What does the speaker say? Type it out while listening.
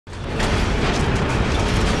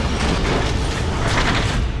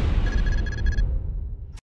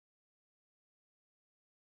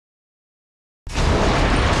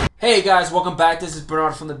Hey guys, welcome back. This is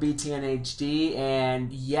Bernard from the BTNHD,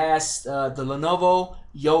 and yes, the Lenovo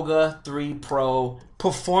Yoga 3 Pro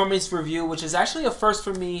performance review, which is actually a first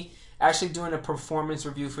for me, actually doing a performance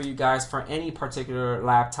review for you guys for any particular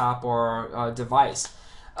laptop or device.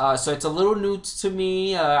 So it's a little new to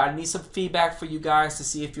me. I need some feedback for you guys to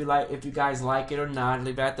see if you guys like it or not.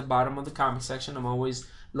 Leave it at the bottom of the comment section. I'm always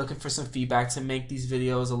looking for some feedback to make these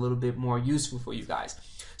videos a little bit more useful for you guys.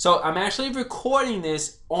 So I'm actually recording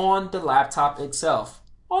this on the laptop itself.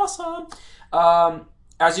 Awesome.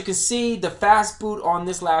 As you can see, the fast boot on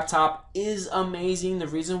this laptop is amazing. The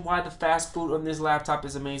reason why the fast boot on this laptop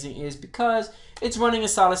is amazing is because it's running a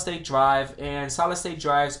solid state drive, and solid state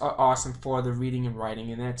drives are awesome for the reading and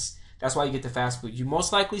writing, and that's why you get the fast boot. You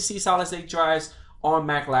most likely see solid state drives on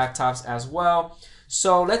Mac laptops as well.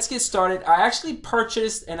 So let's get started. I actually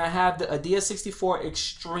purchased, and I have the AIDA64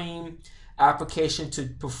 Extreme application to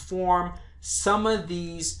perform some of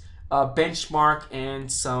these benchmark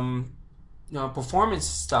and some performance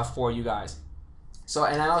stuff for you guys. So,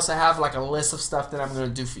 and I also have like a list of stuff that I'm going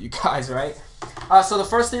to do for you guys, right? So the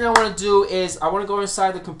first thing I want to do is I want to go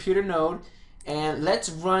inside the computer node and let's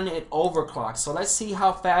run it overclock. So let's see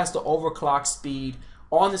how fast the overclock speed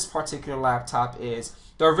on this particular laptop is.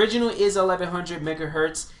 The original is 1100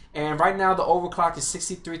 megahertz, and right now the overclock is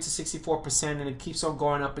 63 to 64%, and it keeps on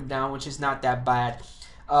going up and down, which is not that bad.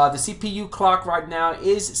 The CPU clock right now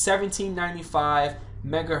is 1795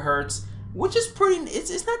 megahertz, which is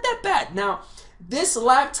it's not that bad. Now, this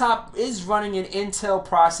laptop is running an Intel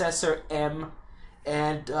processor M,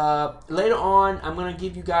 and later on I'm going to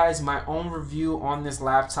give you guys my own review on this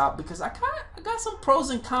laptop because I got some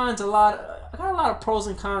pros and cons. I got a lot of pros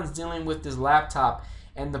and cons dealing with this laptop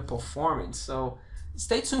and the performance. So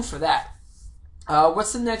stay tuned for that.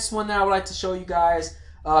 What's the next one that I would like to show you guys?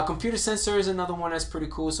 Computer sensor is another one that's pretty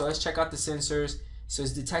cool. So let's check out the sensors. So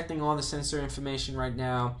it's detecting all the sensor information right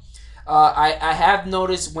now. I have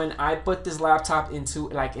noticed when I put this laptop into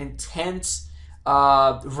like intense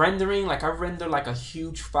rendering, like I render like a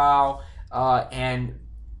huge file, and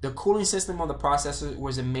the cooling system on the processor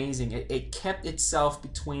was amazing. It kept itself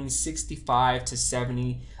between 65 to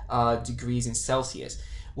 70 degrees in Celsius,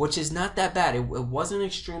 which is not that bad. It wasn't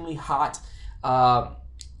extremely hot. I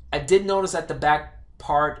did notice that the back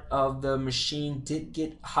part of the machine did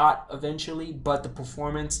get hot eventually, but the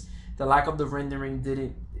performance, the lack of the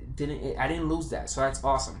rendering I didn't lose that, so that's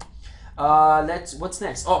awesome. What's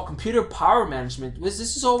next? Oh, computer power management. This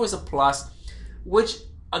is always a plus, which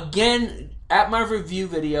again, at my review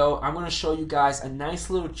video, I'm going to show you guys a nice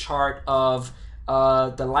little chart of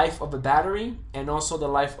the life of a battery and also the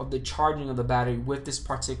life of the charging of the battery with this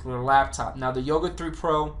particular laptop. Now, the Yoga 3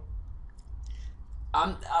 Pro,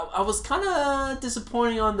 I was kind of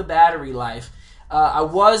disappointing on the battery life. I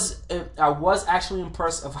was actually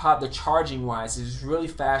impressed of how the charging wise is really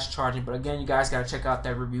fast charging, but again, you guys got to check out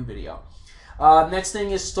that review video. Next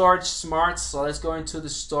thing is storage smarts. So let's go into the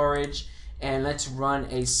storage and let's run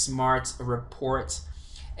a smart report.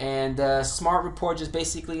 And the smart report just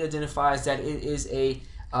basically identifies that it is a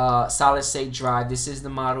solid state drive. This is the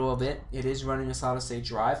model of it. It is running a solid state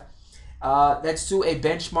drive. Let's do a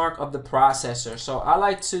benchmark of the processor. So I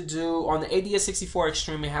like to do on the AIDA64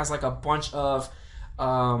 Extreme, it has like a bunch of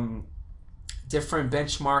different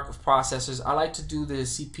benchmark of processors. I like to do the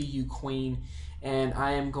CPU Queen, and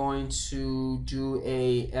I am going to do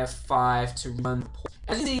a F5 to run.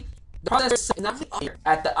 As you see, the processor is not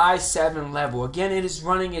at the i7 level. Again, it is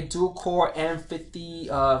running a dual core M50,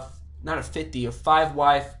 not a 50, a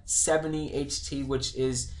 5Y70HT, which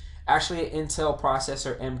is actually an Intel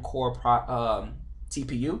processor M-Core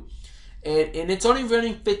TPU. And it's only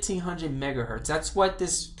running 1500 megahertz. That's what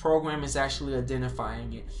this program is actually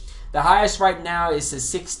identifying it. The highest right now is a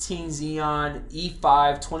 16 Xeon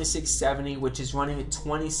E5 2670, which is running at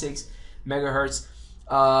 26 megahertz.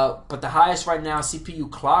 But the highest right now CPU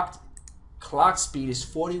clock speed is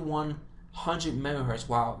 4100 megahertz.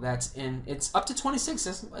 Wow, it's up to 26.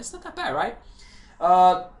 That's not that bad, right?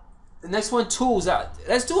 The next one, tools.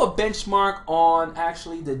 Let's do a benchmark on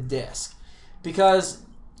actually the disk, because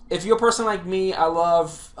if you're a person like me, I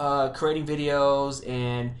love creating videos,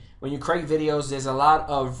 and when you create videos, there's a lot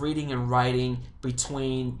of reading and writing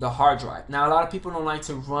between the hard drive. Now, a lot of people don't like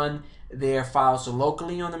to run their files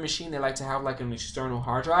locally on the machine. They like to have like an external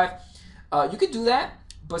hard drive. You could do that,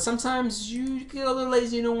 but sometimes you get a little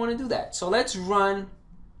lazy and don't want to do that. So let's run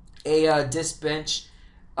a disk bench.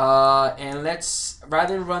 And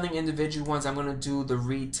rather than running individual ones, I'm going to do the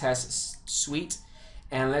read test suite,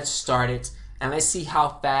 and let's start it, and let's see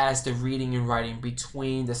how fast the reading and writing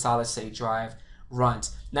between the solid state drive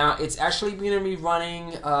runs. Now it's actually going to be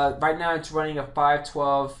running, right now it's running a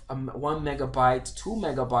 512, 1 megabyte, 2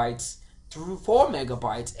 megabytes, through 4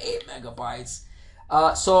 megabytes, 8 megabytes.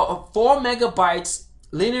 So 4 megabytes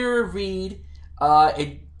linear read,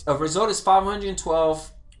 a result is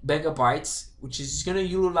 512 megabytes, which is going to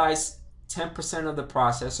utilize 10% of the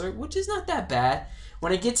processor, which is not that bad.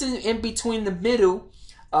 When it gets in between the middle,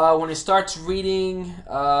 when it starts reading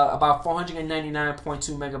about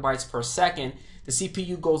 499.2 megabytes per second, the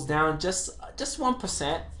CPU goes down just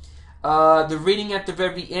 1%. The reading at the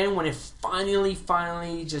very end, when it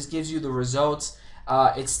finally just gives you the results,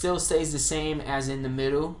 it still stays the same as in the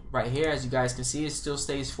middle right here. As you guys can see, it still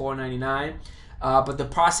stays 499. But the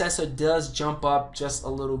processor does jump up just a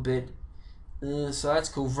little bit. So that's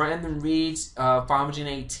cool. Random reads,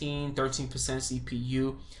 518, 13%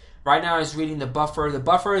 CPU. Right now it's reading the buffer. The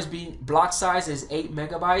buffer is being, block size is 8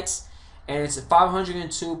 megabytes. And it's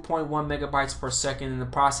 502.1 megabytes per second. And the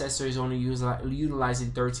processor is only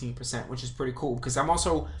utilizing 13%, which is pretty cool. Because I'm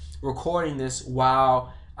also recording this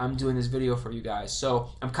while I'm doing this video for you guys. So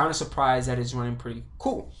I'm kind of surprised that it's running pretty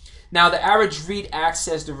cool. Now the average read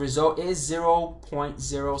access, the result is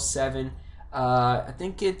 0.07. I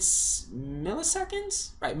think it's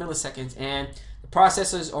milliseconds, right? Milliseconds, and the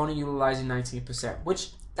processor is only utilizing 19%, which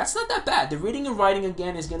that's not that bad. The reading and writing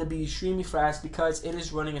again is going to be extremely fast because it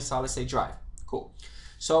is running a solid state drive. Cool.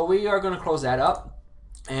 So we are going to close that up,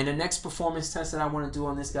 and the next performance test that I want to do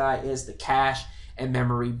on this guy is the cache and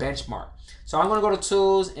memory benchmark. So I'm going to go to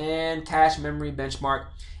Tools and Cache Memory Benchmark,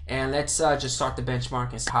 and let's just start the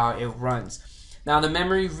benchmark and see how it runs. Now the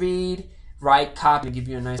memory read, write, copy to give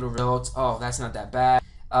you a nice little results. Oh, that's not that bad.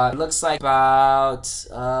 It looks like about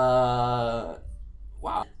wow.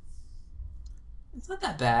 It's not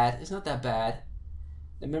that bad. It's not that bad.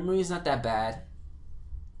 The memory is not that bad.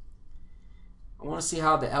 I want to see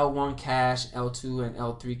how the L1 cache, L2, and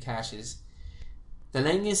L3 caches. The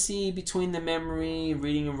latency between the memory,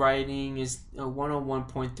 reading and writing is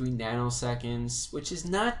 101.3 nanoseconds, which is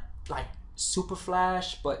not like super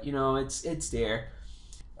flash, but you know it's there.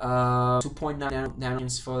 2.9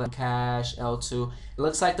 nanoseconds for the cache, L2. It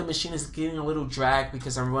looks like the machine is getting a little drag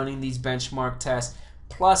because I'm running these benchmark tests.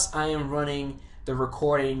 Plus, I am running the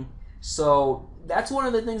recording. So that's one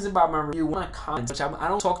of the things about my review. One of my comments, which I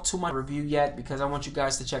don't talk too much review yet because I want you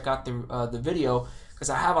guys to check out the video because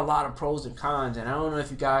I have a lot of pros and cons, and I don't know if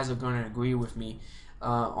you guys are going to agree with me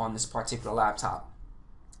on this particular laptop.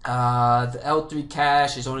 The L3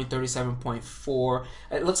 cache is only 37.4.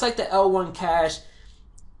 It looks like the L1 cache,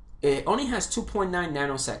 it only has 2.9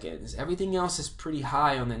 nanoseconds. Everything else is pretty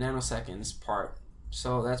high on the nanoseconds part.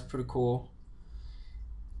 So that's pretty cool.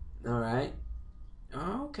 All right.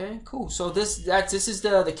 Okay, cool. So this is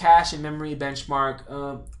the cache and memory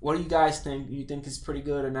benchmark. What do you guys think? You think it's pretty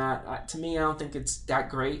good or not? To me, I don't think it's that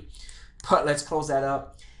great. But let's close that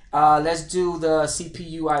up. Let's do the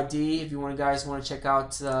CPU ID. If you guys want to check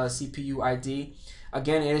out CPU ID.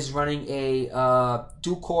 Again, it is running a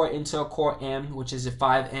dual-core Intel Core M, which is a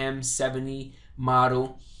 5M70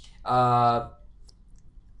 model. I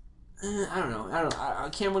don't know. I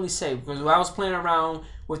can't really say because when I was playing around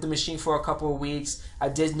with the machine for a couple of weeks, I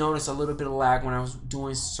did notice a little bit of lag when I was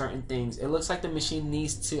doing certain things. It looks like the machine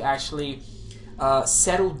needs to actually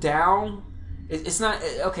settle down. It's not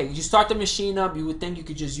okay. You start the machine up, you would think you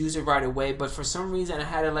could just use it right away, but for some reason I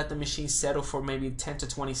had to let the machine settle for maybe 10 to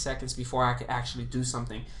 20 seconds before I could actually do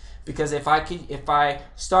something. Because if I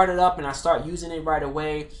start it up and I start using it right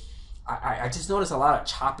away, I just notice a lot of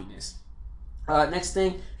choppiness. Next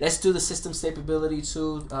thing, let's do the system stability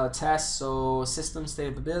test. So system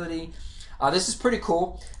stability. This is pretty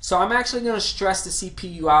cool. So I'm actually going to stress the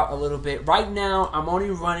CPU out a little bit. Right now, I'm only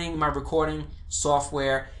running my recording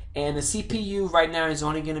software, and the CPU right now is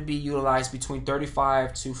only going to be utilized between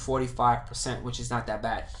 35 to 45%, which is not that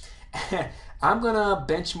bad. I'm going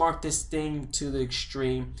to benchmark this thing to the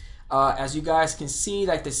extreme. As you guys can see,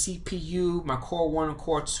 like the CPU, my Core 1 and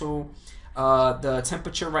Core 2, the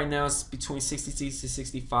temperature right now is between 66 to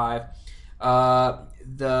 65.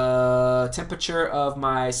 The temperature of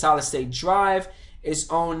my solid state drive is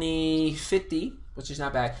only 50, which is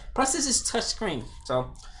not bad. Plus, this is touch screen.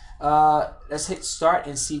 So let's hit start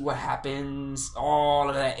and see what happens. All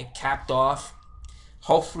of that, it capped off.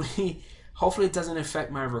 Hopefully it doesn't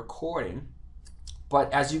affect my recording.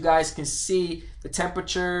 But as you guys can see, the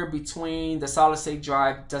temperature between the solid state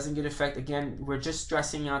drive doesn't get affected. Again, we're just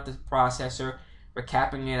stressing out the processor. We're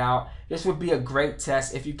capping it out. This would be a great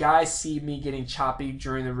test. If you guys see me getting choppy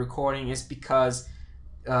during the recording, it's because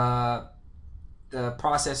the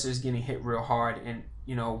processor is getting hit real hard, and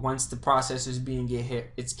once the processor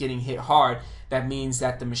is getting hit hard, that means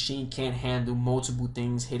that the machine can't handle multiple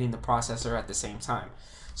things hitting the processor at the same time.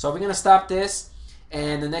 So we're gonna stop this,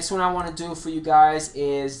 and the next one I want to do for you guys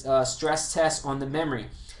is stress test on the memory.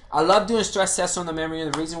 I love doing stress tests on the memory,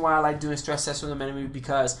 and the reason why I like doing stress tests on the memory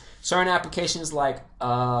because certain applications like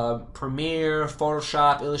Premiere,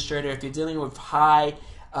 Photoshop, Illustrator, if you're dealing with high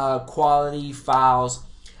quality files,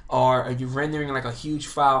 or you're rendering like a huge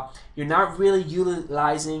file, you're not really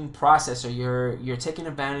utilizing processor. You're taking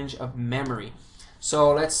advantage of memory.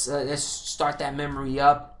 So let's start that memory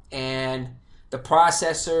up, and the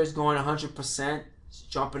processor is going 100%. It's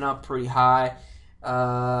jumping up pretty high.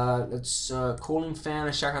 Let's cooling fan.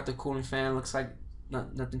 Let's check out the cooling fan. Looks like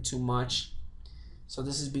nothing too much. So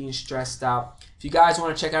this is being stressed out. If you guys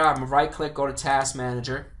want to check it out, I'm gonna right click, go to Task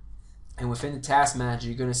Manager, and within the Task Manager,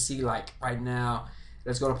 you're gonna see like right now.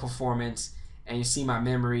 Let's go to performance, and you see my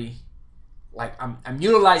memory. Like I'm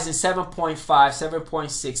utilizing 7.5,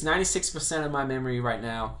 7.6, 96% of my memory right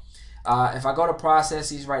now. If I go to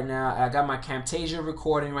processes right now, I got my Camtasia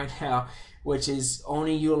recording right now, which is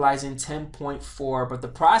only utilizing 10.4, but the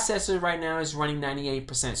processor right now is running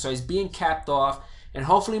 98%. So it's being capped off, and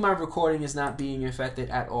hopefully my recording is not being affected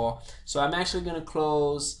at all. So I'm actually gonna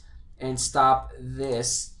close and stop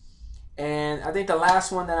this. And I think the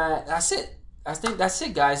last one that's it. I think that's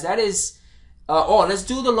it, guys. That is, let's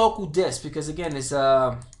do the local disk, because again, this is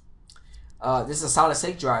a solid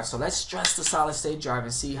state drive. So let's stress the solid state drive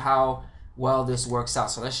and see how well this works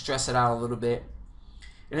out. So let's stress it out a little bit.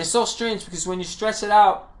 And it's so strange because when you stress it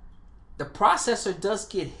out, the processor does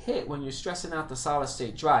get hit when you're stressing out the solid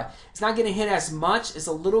state drive. It's not getting hit as much. It's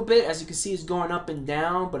a little bit, as you can see, it's going up and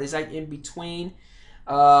down, but it's like in between.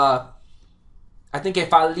 I think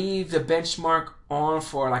if I leave the benchmark on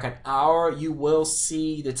for like an hour, you will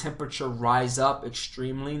see the temperature rise up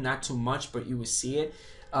extremely. Not too much, but you will see it.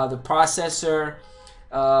 The processor,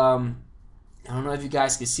 I don't know if you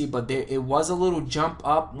guys can see, but it was a little jump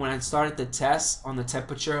up when I started the test on the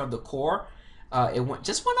temperature of the core. It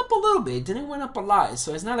just went up a little bit. It didn't went up a lot,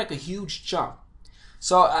 so it's not like a huge jump.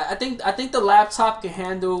 So I think the laptop can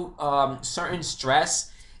handle certain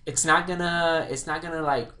stress. It's not gonna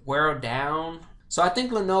like wear down. So I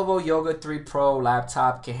think Lenovo Yoga 3 Pro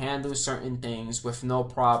laptop can handle certain things with no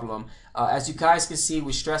problem. As you guys can see,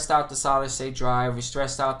 we stressed out the solid state drive, we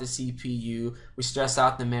stressed out the CPU, we stressed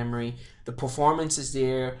out the memory. The performance is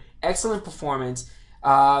there, excellent performance.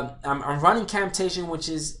 I'm running Camtasia, which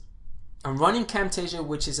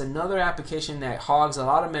is another application that hogs a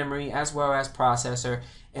lot of memory as well as processor,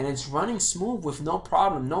 and it's running smooth with no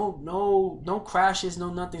problem, no crashes, no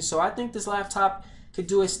nothing. So I think this laptop could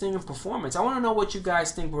do its thing in performance. I want to know what you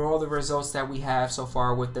guys think were all the results that we have so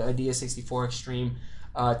far with the AIDA64 Extreme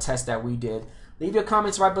test that we did. Leave your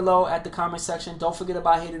comments right below at the comment section. Don't forget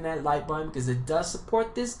about hitting that like button because it does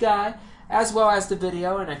support this guy as well as the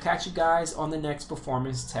video. And I'll catch you guys on the next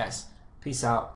performance test. Peace out.